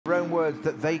own words,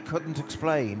 that they couldn't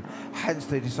explain, hence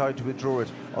they decided to withdraw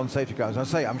it on safety grounds. I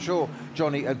say, I'm sure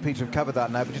Johnny and Peter have covered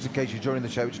that now, but just in case you're joining the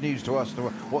show, it's news to us to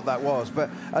what that was. But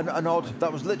an odd,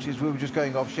 that was literally as we were just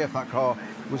going off shift, that car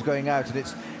was going out, and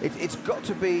it's got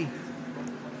to be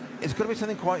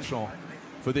something quite strong.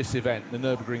 For this event, the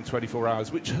Nürburgring 24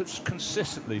 Hours, which has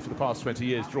consistently for the past 20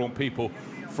 years drawn people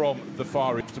from the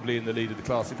far comfortably in the lead of the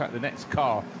class. In fact, the next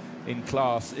car in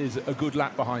class is a good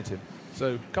lap behind him.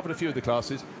 So covered a few of the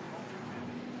classes.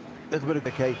 A little bit of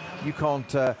okay, you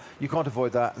can't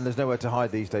avoid that, and there's nowhere to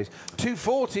hide these days.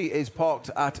 240 is parked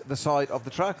at the side of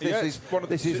the track. This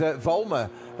is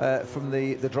Volmer from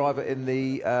the driver in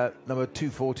the number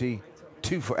 240.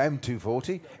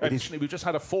 M240. Actually, we've just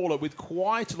had a faller with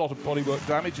quite a lot of bodywork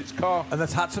damage. Its car, and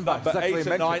that's Hatzenbach. But 8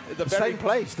 and 9, the same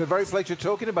place, the very place you're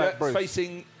talking about, Bruce.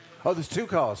 Facing. Oh, there's two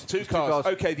cars. Two cars.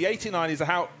 Okay, the 89 is a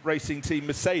Hout Racing Team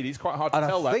Mercedes. Quite hard to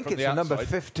tell that from the outside. I think it's a number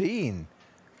 15.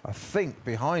 I think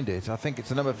behind it. I think it's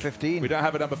a number 15. We don't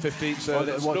have a number 15, so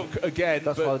let's look again.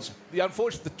 But the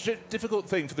unfortunate, the difficult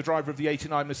thing for the driver of the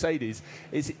 89 Mercedes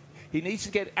is he needs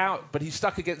to get out, but he's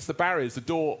stuck against the barriers, the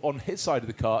door on his side of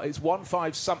the car. It's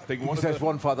 1.5 something. It says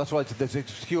 1.5. That's why it's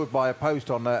obscured by a post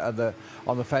on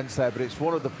the fence there. But it's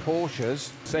one of the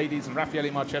Porsches. Mercedes and Raffaele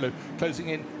Marcello closing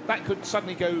in. That could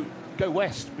suddenly go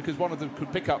west because one of them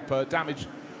could pick up damage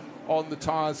on the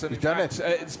tyres. And he's done it.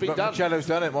 It's been done. Marcello's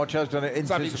done it. Marcello's done it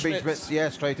into the Schmitz. Yeah,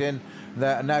 straight in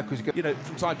there. And now, because you know,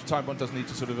 from time to time, one does need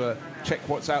to sort of check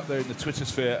what's out there in the Twitter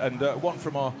sphere. And one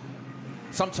from our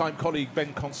sometime colleague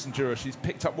Ben Constantura, she's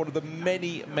picked up one of the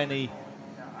many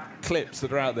clips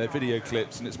that are out there, video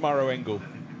clips, and it's Maro Engel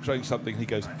showing something. He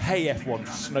goes, "Hey F1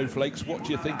 snowflakes, what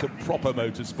do you think of proper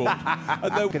motorsport?"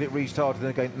 And they'll get it restarted and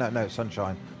again. No,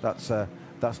 sunshine. It's going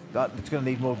to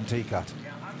need more than T-Cut.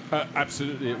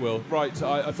 Absolutely, it will. Right,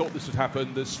 I thought this would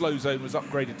happen. The slow zone was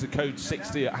upgraded to code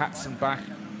 60 at Hatzenbach.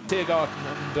 Tiergarten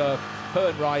and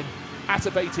Hernrhein at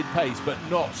a bated pace, but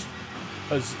not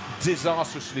as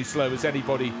disastrously slow as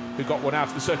anybody who got one out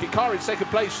of the circuit. Car in second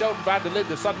place, Sheldon van der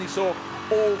Linde suddenly saw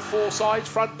all four sides,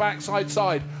 front, back,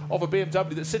 side of a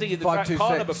BMW that's sitting in the track,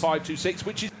 car number 526,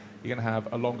 which is... You're going to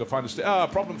have a longer final...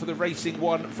 problem for the Racing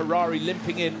One Ferrari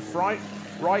limping in, right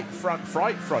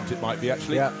front it might be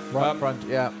actually. Yeah, right front,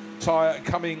 yeah. Tyre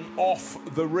coming off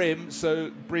the rim,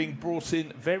 so being brought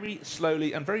in very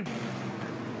slowly and very...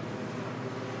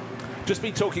 Just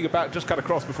cut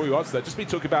across before you answer that, just been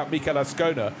talking about Mikel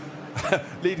Ascona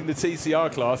leading the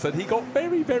TCR class, and he got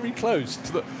very close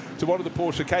to one of the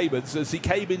Porsche Caymans as he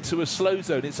came into a slow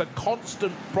zone. It's a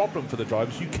constant problem for the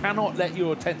drivers. You cannot let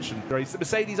your attention race. The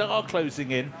Mercedes are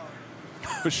closing in,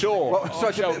 for sure.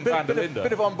 Well, so a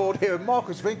bit of on board here.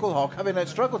 Marcus Winkelhock having a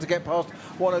struggle to get past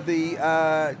one of the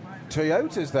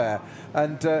Toyotas there.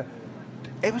 And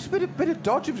it was a bit of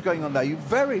dodging was going on there. You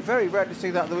very rarely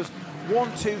see that. There was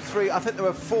 1, 2, 3, I think there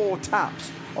were 4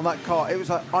 taps on that car. It was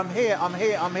like, I'm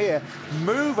here.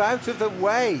 Move out of the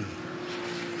way.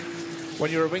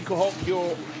 When you're a Winkelhock,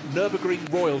 you're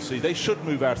Nürburgring royalty. They should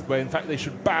move out of the way. In fact, they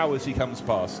should bow as he comes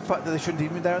past. In fact, they shouldn't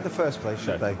even be there in the first place,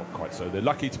 should they? Not quite so. They're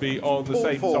lucky to be on the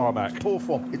same tarmac. Poor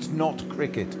form. It's not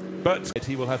cricket. But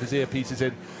he will have his earpieces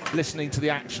in, listening to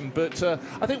the action. But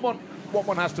I think what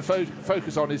one has to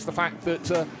focus on is the fact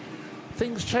that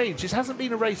things change. This hasn't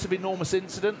been a race of enormous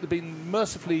incident. There have been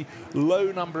mercifully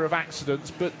low number of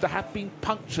accidents, but there have been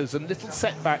punctures and little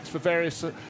setbacks for various